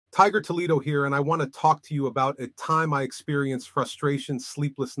Tiger Toledo here, and I want to talk to you about a time I experienced frustration,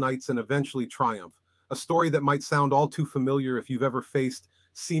 sleepless nights, and eventually triumph. A story that might sound all too familiar if you've ever faced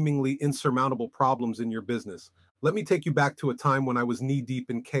seemingly insurmountable problems in your business. Let me take you back to a time when I was knee-deep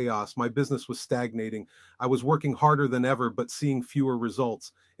in chaos. My business was stagnating. I was working harder than ever, but seeing fewer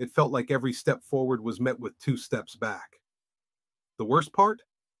results. It felt like every step forward was met with two steps back. The worst part?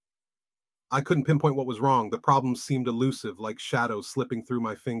 I couldn't pinpoint what was wrong. The problems seemed elusive, like shadows slipping through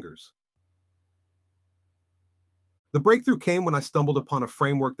my fingers. The breakthrough came when I stumbled upon a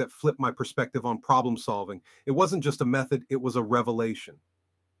framework that flipped my perspective on problem solving. It wasn't just a method, it was a revelation.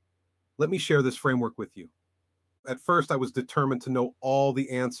 Let me share this framework with you. At first, I was determined to know all the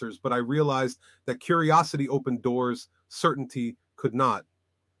answers, but I realized that curiosity opened doors, certainty could not.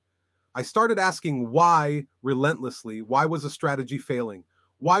 I started asking why relentlessly. Why was a strategy failing?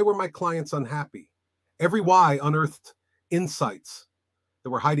 Why were my clients unhappy? Every why unearthed insights that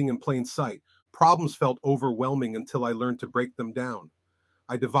were hiding in plain sight. Problems felt overwhelming until I learned to break them down.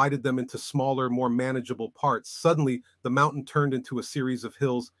 I divided them into smaller, more manageable parts. Suddenly, the mountain turned into a series of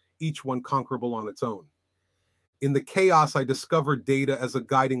hills, each one conquerable on its own. In the chaos, I discovered data as a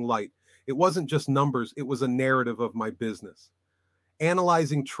guiding light. It wasn't just numbers, it was a narrative of my business.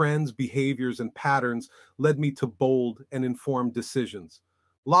 Analyzing trends, behaviors, and patterns led me to bold and informed decisions.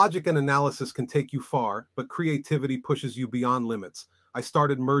 Logic and analysis can take you far, but creativity pushes you beyond limits. I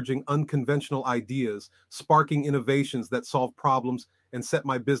started merging unconventional ideas, sparking innovations that solve problems and set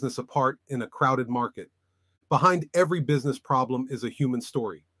my business apart in a crowded market. Behind every business problem is a human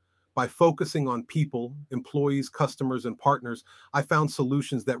story. By focusing on people, employees, customers, and partners, I found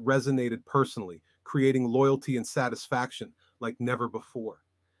solutions that resonated personally, creating loyalty and satisfaction like never before.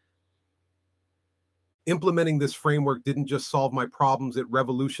 Implementing this framework didn't just solve my problems, it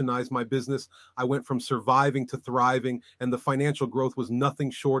revolutionized my business. I went from surviving to thriving, and the financial growth was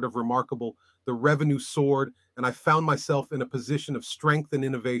nothing short of remarkable. The revenue soared, and I found myself in a position of strength and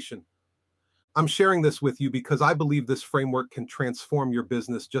innovation. I'm sharing this with you because I believe this framework can transform your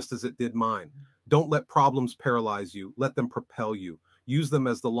business just as it did mine. Don't let problems paralyze you. Let them propel you. Use them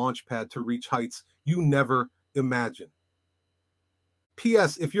as the launch pad to reach heights you never imagined.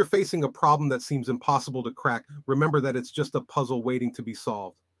 P.S. If you're facing a problem that seems impossible to crack, remember that it's just a puzzle waiting to be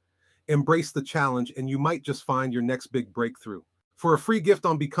solved. Embrace the challenge, and you might just find your next big breakthrough. For a free gift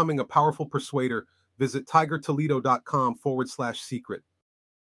on becoming a powerful persuader, visit tigertoledo.com/secret.